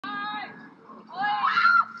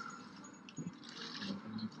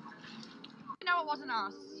it wasn't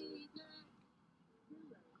us.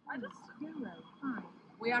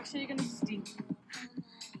 We're actually gonna stink.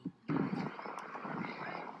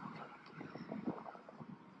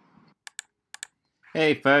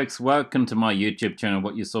 Hey folks, welcome to my YouTube channel.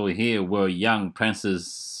 What you saw here were young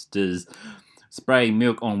pranksters spray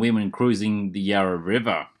milk on women cruising the Yarra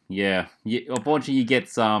River. Yeah, unfortunately you get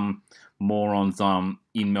some morons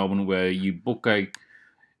in Melbourne where you book a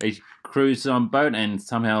cruise boat and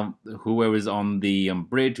somehow whoever's on the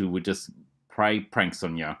bridge would just play pranks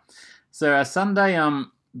on you. So a Sunday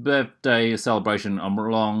birthday celebration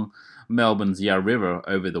along Melbourne's Yara River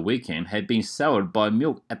over the weekend had been soured by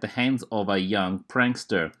milk at the hands of a young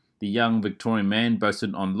prankster. The young Victorian man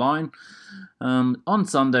boasted online on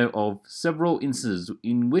Sunday of several instances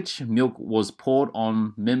in which milk was poured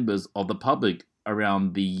on members of the public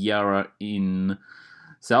around the Yarra in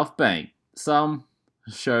SouthBank. Some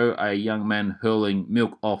show a young man hurling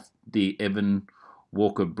milk off the Evan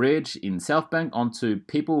Walker Bridge in SouthBank onto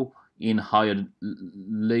people in hired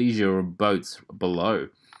leisure boats below.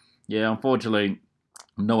 Yeah, unfortunately,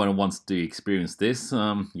 no one wants to experience this.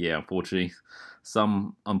 Yeah, unfortunately,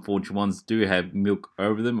 some unfortunate ones do have milk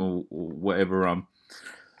over them or whatever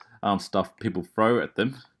stuff people throw at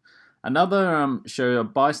them. Another show a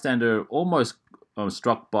bystander almost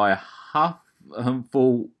struck by a half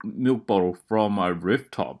full milk bottle from a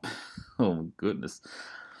rooftop. Oh goodness,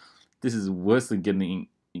 this is worse than getting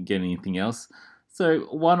anything else. So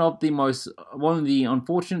one of the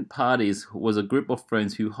unfortunate parties was a group of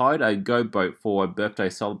friends who hired a go-boat for a birthday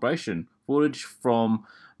celebration. Footage from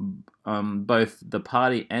both the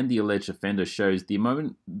party and the alleged offender shows the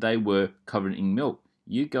moment they were covered in milk.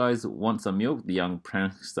 "You guys want some milk?" the young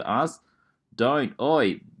prankster asked. "Don't,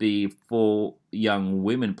 oi!" the four young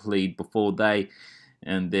women plead before they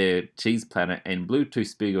and their cheese platter and Bluetooth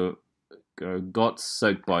speaker got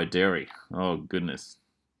soaked by dairy. Oh goodness.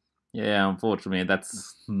 Yeah, unfortunately,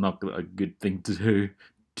 that's not a good thing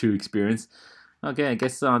to experience. Okay, I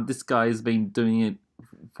guess this guy has been doing it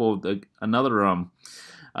for another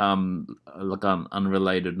like an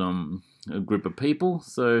unrelated group of people.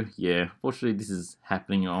 So yeah, fortunately, this is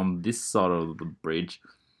happening on this side of the bridge.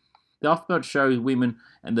 The aftermath shows women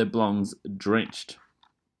and their belongings drenched.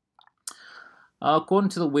 According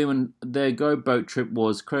to the women, their go-boat trip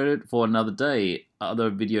was credited for another day. Other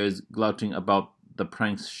videos gloating about the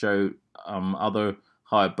pranks show other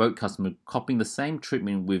hired boat customers copying the same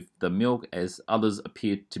treatment with the milk as others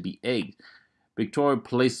appeared to be egged. Victoria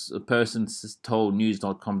police persons told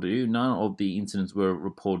news.com.au none of the incidents were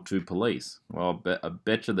reported to police. Well, I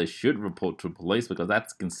bet you they should report to police because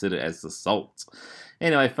that's considered as assault.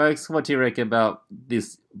 Anyway, folks, what do you reckon about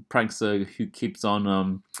this prankster who keeps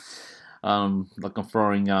on like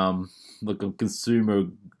throwing like consumer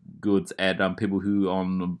goods at people who are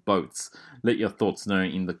on boats? Let your thoughts know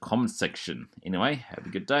in the comment section. Anyway, have a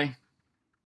good day.